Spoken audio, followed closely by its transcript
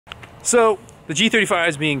So the G35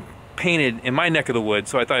 is being painted in my neck of the woods,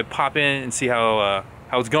 so I thought I'd pop in and see how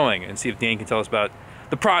it's going and see if Dan can tell us about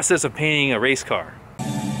the process of painting a race car.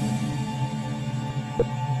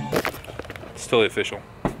 It's totally official.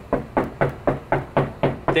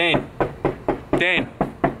 Dane. Dane.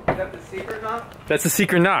 Is that the secret knock? That's the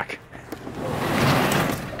secret knock.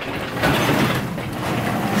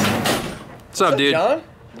 What's up, dude? John?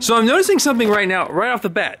 So I'm noticing something right now, right off the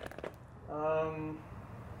bat.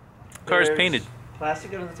 Car's painted.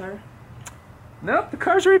 Plastic under the tire? Nope, the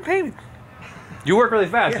car's already painted. You work really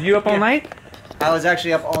fast. Yeah, Are you up all night? I was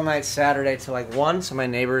actually up all night Saturday till like 1, so my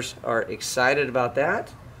neighbors are excited about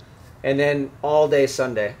that. And then all day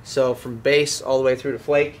Sunday. So from base all the way through to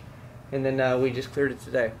flake. And then we just cleared it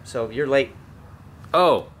today. So you're late.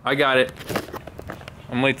 Oh, I got it.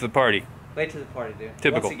 I'm late to the party. Late to the party, dude.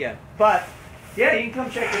 Typical. Once again. But, yeah, you can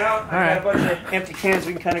come check it out. I've got a bunch of empty cans.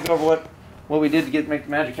 We can kind of go over what we did to make the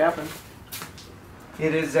magic happen.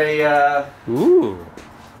 It is a... Ooh.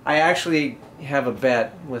 I actually have a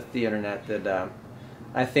bet with the internet that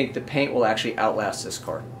I think the paint will actually outlast this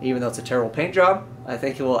car. Even though it's a terrible paint job, I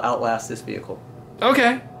think it will outlast this vehicle.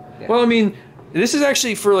 Okay. Yeah. Well, I mean, this is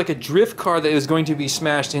actually for like a drift car that is going to be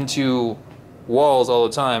smashed into walls all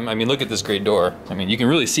the time. I mean, look at this great door. I mean, you can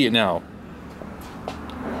really see it now.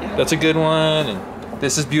 Yeah. That's a good one, and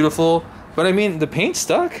this is beautiful. But I mean, the paint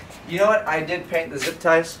stuck. You know what? I did paint the zip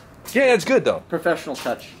ties. Yeah, it's good though. Professional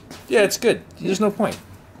touch. Yeah, it's good. There's no point.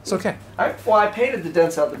 It's okay. Well, I painted the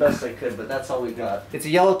dents out the best I could, but that's all we got. It's a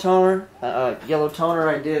yellow toner.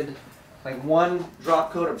 I did like 1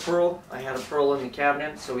 drop coat of pearl. I had a pearl in the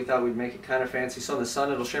cabinet, so we thought we'd make it kind of fancy. So in the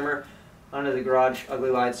sun it'll shimmer. Under the garage,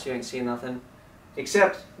 ugly lights, you ain't seeing nothing.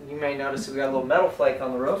 Except, you may notice that we got a little metal flake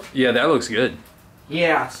on the roof. Yeah, that looks good.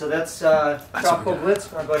 Yeah, so that's Tropical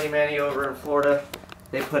Blitz, my buddy Manny over in Florida.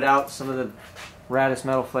 They put out some of the raddest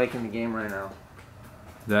metal flake in the game right now.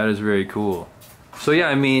 That is very cool. So yeah,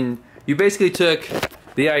 I mean, you basically took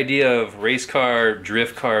the idea of race car,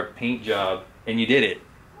 drift car paint job, and you did it.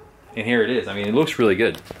 And here it is. I mean, it looks really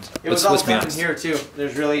good. It was all done in here too.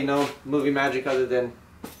 There's really no movie magic other than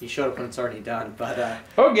you showed up when it's already done. But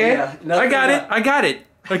okay, yeah, I got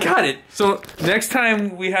it. So next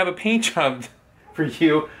time we have a paint job for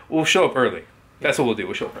you, we'll show up early. That's what we'll do.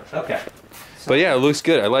 We'll show up early. Okay. But yeah, it looks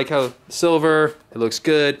good. I like how silver. It looks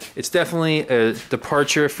good. It's definitely a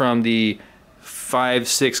departure from the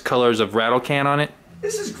 5-6 colors of rattle can on it.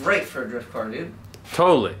 This is great for a drift car, dude.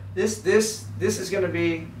 Totally. This is gonna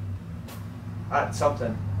be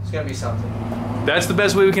something. It's gonna be something. That's the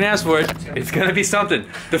best way we can ask for it. It's gonna be something.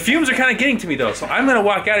 The fumes are kind of getting to me though, so I'm gonna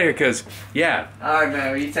walk out of here because, yeah. All right,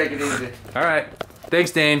 man. Well, you take it easy. All right.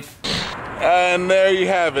 Thanks, Dane. And there you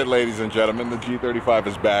have it, ladies and gentlemen. The G35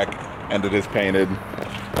 is back and it is painted.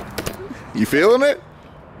 You feeling it?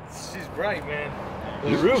 She's bright, man.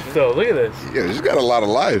 The roof, though. Look at this. Yeah, she's got a lot of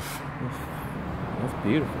life. That's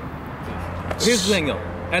beautiful. Here's the thing, though.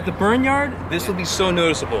 At the burn yard, this will be so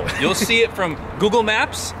noticeable. You'll see it from Google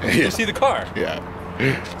Maps. You'll see the car. Yeah.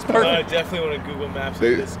 It's perfect. I definitely want to Google Maps of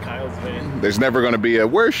this Kyle's van. There's never going to be a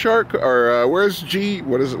where's Shark or where's G.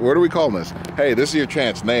 What are we calling this? Hey, this is your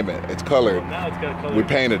chance. Name it. It's colored. Well, now it's got a color. We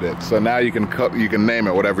painted it, so now you can name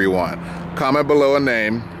it whatever you want. Comment below a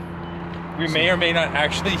name. We may or may not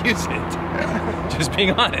actually use it. Yeah. Just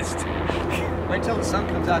being honest. Wait till the sun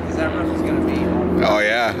comes out because that roof is gonna be. Oh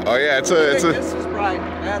yeah. It's a. This is bright.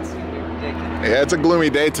 That's gonna be ridiculous. Yeah, it's a gloomy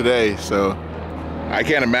day today, so I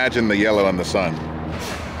can't imagine the yellow in the sun.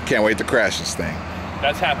 Can't wait to crash this thing.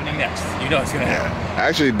 That's happening next. You know it's gonna happen.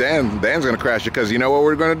 Actually, Dan's gonna crash it because you know what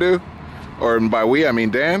we're gonna do? Or by we, I mean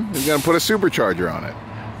Dan. He's gonna put a supercharger on it.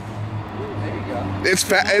 There you go.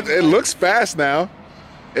 It's it looks fast now.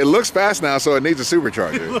 It looks fast now, so it needs a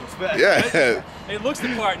supercharger. It looks fast. Yeah. It looks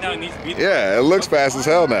the part now. It needs to be. Yeah, it looks fast as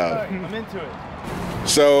hell now. I'm into it.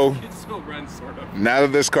 So It still runs sort of. now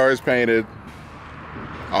that this car is painted,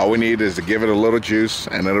 all we need is to give it a little juice,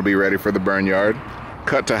 and it'll be ready for the burn yard.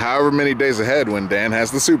 Cut to however many days ahead when Dan has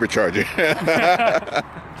the supercharger.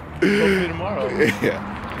 Hopefully tomorrow.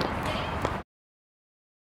 Yeah.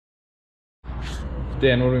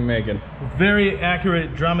 Dan, what are we making? Very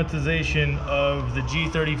accurate dramatization of the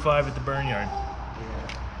G35 at the burn yard.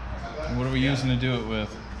 What are we using to do it with?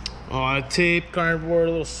 Tape, cardboard,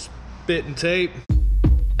 a little spit and tape.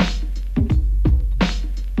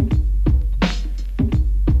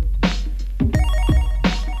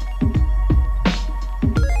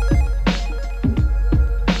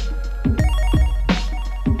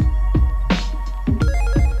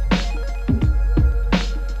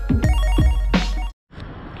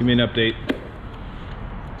 Give me an update.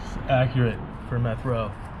 It's accurate for meth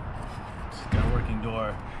row. It's got a working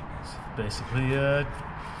door. It's basically,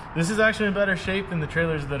 this is actually in better shape than the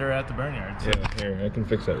trailers that are at the Barnyard. So. Yeah, here, I can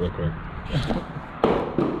fix that real quick.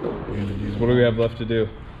 What do we have left to do?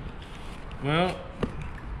 Well,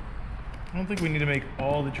 I don't think we need to make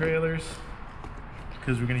all the trailers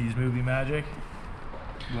because we're gonna use movie magic,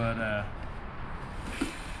 but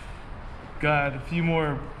got a few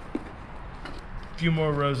more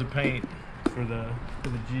rows of paint for the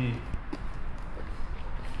G.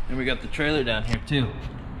 And we got the trailer down here too,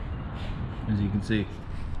 as you can see.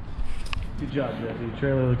 Good job, Jesse. The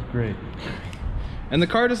trailer looks great. And the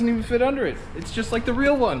car doesn't even fit under it. It's just like the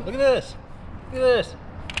real one. Look at this. Look at this.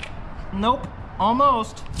 Nope.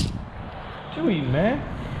 Almost. What you eating, man?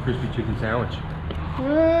 Crispy chicken sandwich.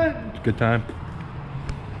 What? Good time.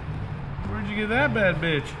 Where'd you get that bad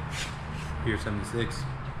bitch? Pier 76.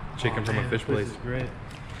 Chicken from man, a fish this place place. is great.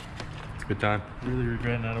 It's a good time. Really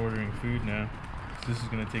regret not ordering food now. This is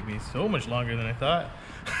gonna take me so much longer than I thought.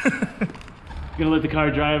 Gonna let the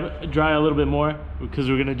car dry a little bit more because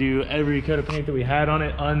we're gonna do every coat of paint that we had on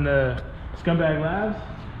it on the Scumbag Labs,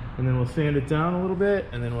 and then we'll sand it down a little bit,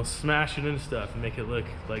 and then we'll smash it into stuff and make it look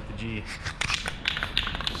like the G.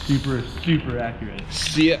 Super, super accurate.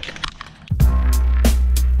 Sick.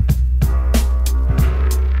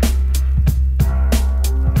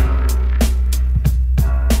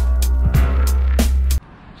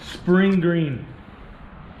 Spring green.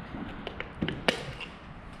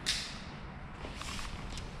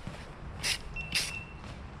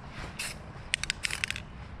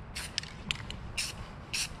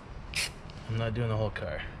 I'm not doing the whole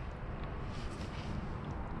car.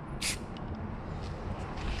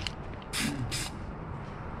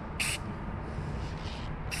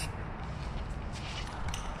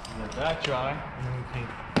 Let that dry, and then we paint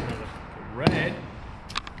another red.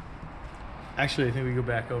 Actually, I think we go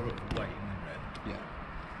back over with white and then red. Yeah.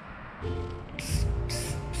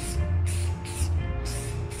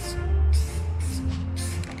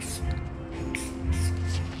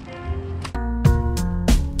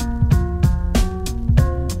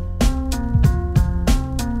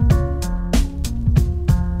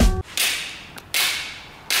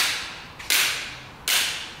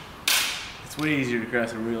 It's way easier to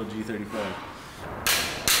crash a real G35.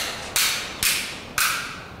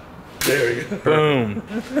 There we go. Boom.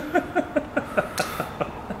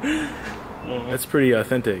 That's pretty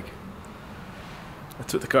authentic.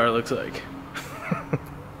 That's what the car looks like.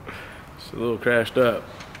 It's a little crashed up.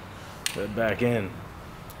 But back in.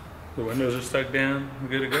 The windows are stuck down. We're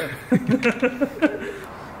good to go.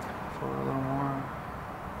 For a little more.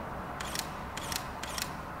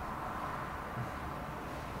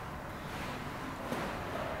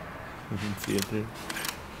 You can see it through.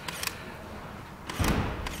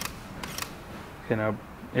 Can I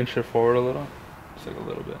inch it forward a little? Just like a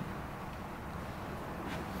little bit.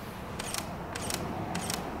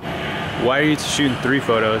 Why are you shooting 3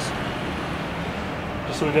 photos?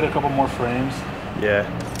 Just so we get a couple more frames. Yeah.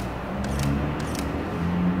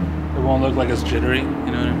 It won't look like it's jittery, you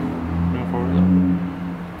know what I mean? Bring it forward.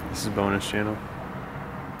 This is bonus channel.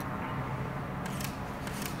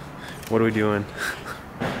 What are we doing?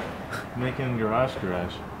 Making garage.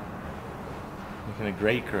 Making a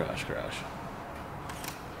great garage.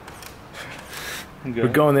 We're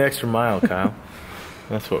going the extra mile, Kyle.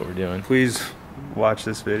 That's what we're doing. Please watch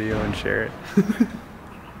this video and share it.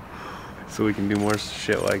 So we can do more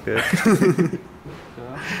shit like this.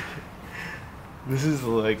 This is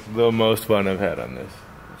like the most fun I've had on this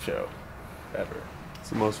show ever. It's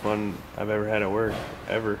the most fun I've ever had at work,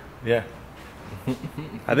 ever. Yeah.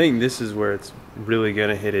 I think this is where it's really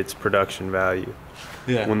gonna hit its production value.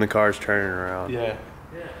 Yeah. When the car's turning around. Yeah.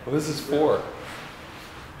 Well, this is 4.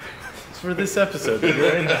 It's for this episode.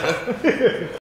 Right now.